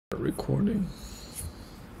recording.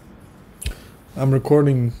 I'm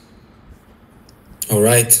recording. All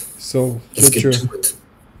right. So let's get to it.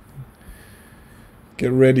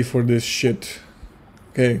 Get ready for this shit.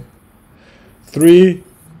 Okay. 3,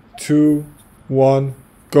 2, 1,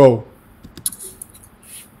 go.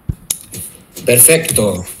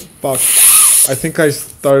 Perfecto. Fuck. I think I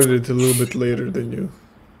started it a little bit later than you.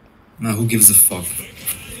 Nah, who gives a fuck?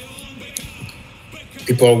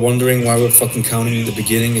 People are wondering why we're fucking counting in the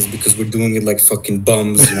beginning is because we're doing it like fucking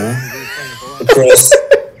bums, you know? across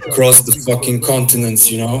the fucking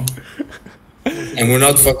continents, you know? And we're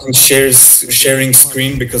not fucking sharing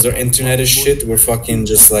screen because our internet is shit. We're fucking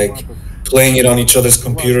just like playing it on each other's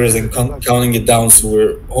computers and counting it down, so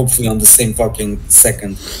we're hopefully on the same fucking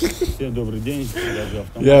second.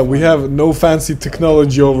 Yeah, we have no fancy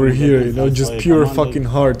technology over here, you know, just pure fucking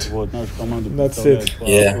heart. That's it.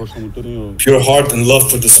 Yeah, pure heart and love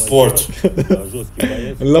for the sport.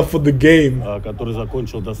 And love for the game.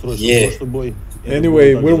 Yeah.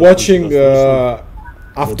 Anyway, we're watching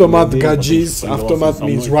Automat Gadzhi's. Automat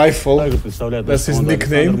means rifle. That's his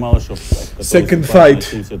nickname. Second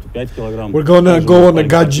fight. We're gonna go on a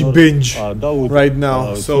Gadzhi binge right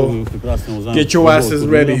now. So get your asses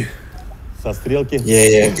ready.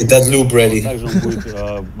 Yeah, get that lube ready.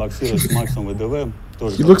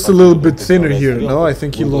 He looks a little bit thinner here, no? I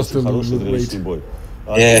think he lost a little bit weight.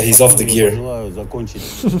 Yeah, he's off the gear. Yeah,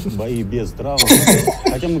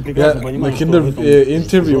 like in the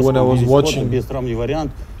interview when I was watching, he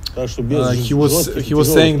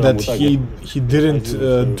was saying that he didn't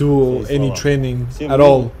do any training at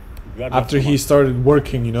all after he started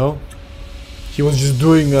working, you know? He was just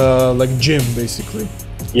doing like gym basically.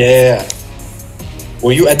 Yeah.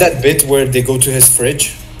 Were you at that bit where they go to his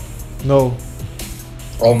fridge? No.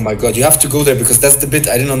 Oh my god, you have to go there because that's the bit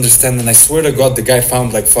I didn't understand, and I swear to god the guy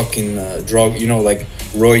found like fucking drug, you know, like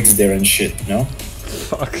roids there and shit, you know?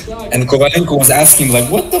 Fuck. And Kovalenko was asking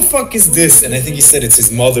like, what the fuck is this? And I think he said it's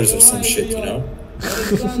his mother's or some shit, you know?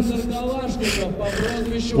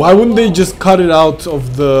 Why wouldn't they just cut it out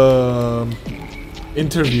of the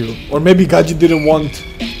interview? Or maybe Gadzhi didn't want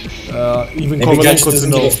even Kovalenko to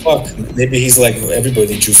know. Give a fuck. Maybe he's like,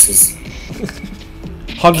 everybody juices.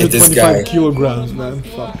 125 kilograms, man.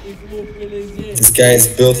 Fuck. This guy is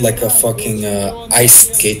built like a fucking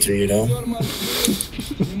ice skater, you know?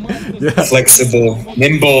 Yeah. Flexible,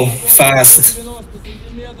 nimble, fast.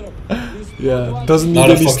 Yeah, doesn't need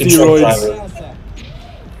Not any a fucking truck steroids. driver.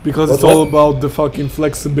 Because it's all about the fucking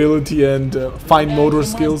flexibility and fine motor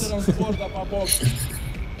skills.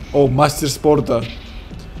 Oh, Master Sporta.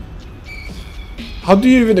 How do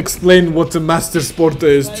you even explain what a Master Sporta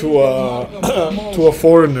is to a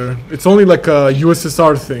foreigner? It's only like a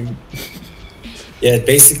USSR thing. Yeah,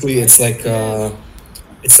 basically it's like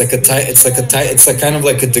kind of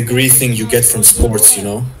like a degree thing you get from sports, you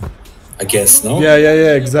know? I guess, no?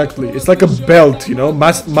 Yeah, exactly. It's like a belt, you know?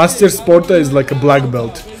 Master Sporta is like a black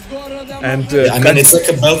belt. And I mean, it's like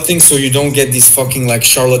a belt thing, so you don't get these fucking like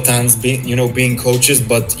charlatans being coaches,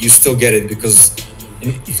 but you still get it because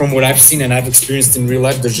from what I've seen and I've experienced in real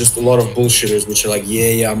life, there's just a lot of bullshitters which are like,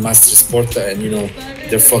 yeah, I'm Master Sporta, and you know,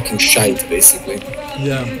 they're fucking shite, basically.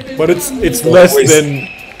 Yeah, but it's less than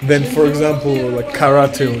for example like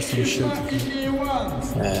karate or some shit.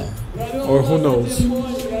 Yeah. Or who knows?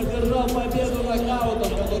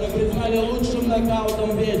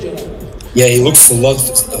 Yeah, he looks a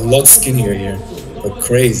lot skinnier here, like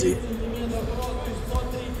crazy.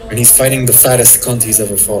 And he's fighting the fattest cunt he's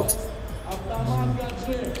ever fought.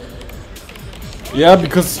 Yeah,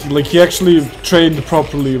 because like he actually trained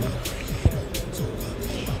properly.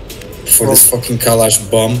 For this fucking Kalash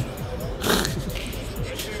bum.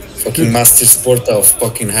 Fucking Master Sporta of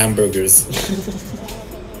fucking hamburgers.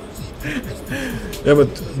 Yeah, but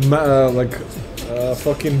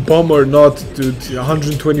fucking bum or not, dude,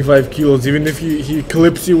 125 kilos. Even if he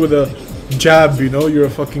clips you with a jab, you know, you're a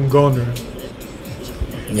fucking goner.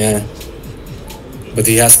 Yeah. But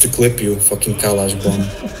he has to clip you, fucking Kalash bum.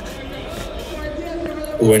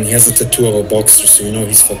 Oh, and he has a tattoo of a boxer, so you know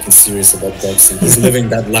he's fucking serious about boxing. He's living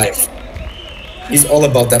that life. He's all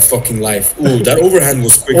about that fucking life. Ooh, that overhand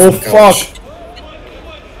was quick from Kalash. Fuck.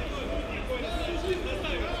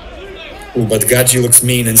 Ooh, but Gadzhi looks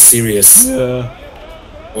mean and serious. Yeah.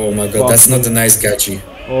 Oh my god, that's not the nice Gadzhi.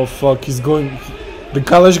 Oh fuck, he's going... The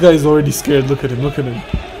Kalash guy is already scared. Look at him.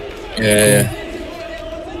 Yeah.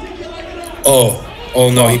 Oh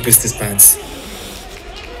no, he pissed his pants.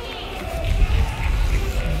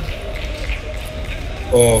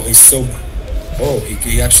 Oh, he's so... Oh,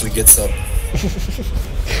 he actually gets up.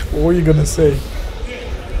 What were you gonna say?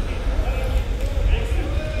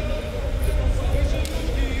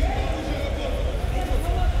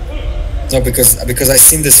 No, because I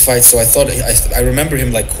seen this fight, so I thought I remember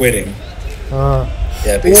him like quitting.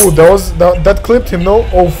 Yeah. Ooh, that clipped him. No.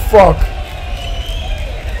 Oh fuck.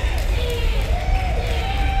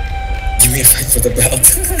 Give me a fight for the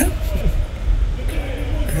belt.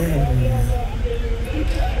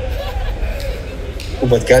 Oh,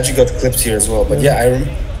 but Gadzhi got clipped here as well. But yeah,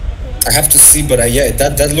 I have to see. But yeah,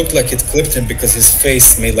 that looked like it clipped him because his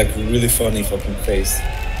face made like a really funny fucking face.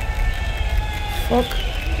 Fuck.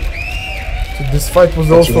 So this fight was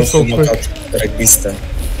also so quick.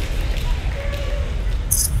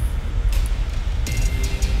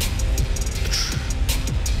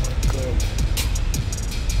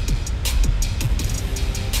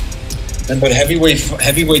 But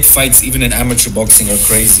heavyweight fights, even in amateur boxing, are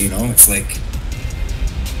crazy. You know, it's like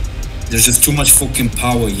there's just too much fucking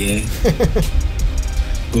power. Yeah.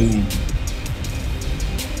 Boom.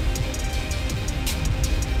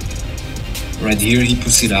 Right here, he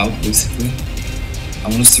puts it out basically. I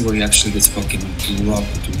want to see where he actually gets fucking blew up,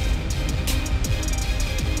 dude.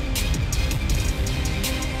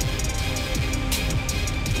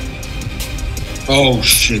 Oh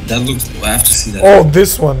shit, that looks. I have to see that. Oh,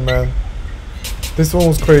 this one, man. This one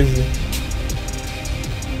was crazy.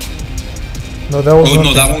 No, that was. Oh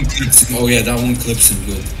no, that one clips him. Oh yeah, that one clips him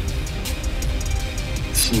good.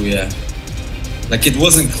 Phew, yeah. Like it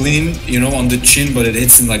wasn't clean, you know, on the chin, but it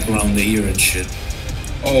hits him like around the ear and shit.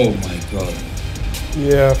 Oh my god.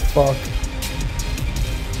 Yeah, fuck.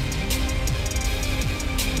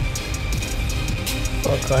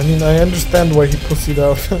 Fuck. I mean, I understand why he pussied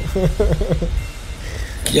out.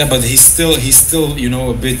 Yeah, but he's still, you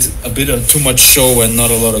know, a bit of too much show and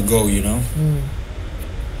not a lot of go, you know.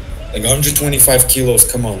 Like 125 kilos.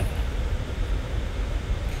 Come on.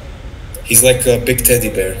 He's like a big teddy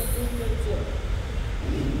bear.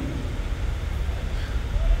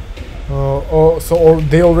 So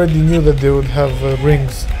they already knew that they would have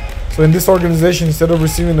rings. So in this organization, instead of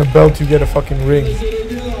receiving a belt, you get a fucking ring.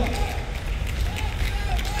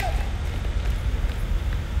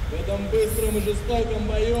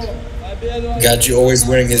 Gadzhi always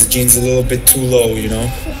wearing his jeans a little bit too low, you know?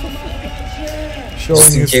 Showing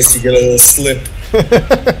just in case you get a little slip.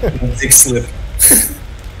 A big slip.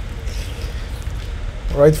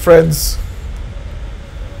 Alright, friends.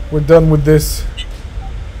 We're done with this.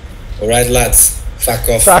 Alright, lads. Fuck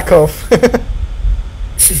off. Fuck off.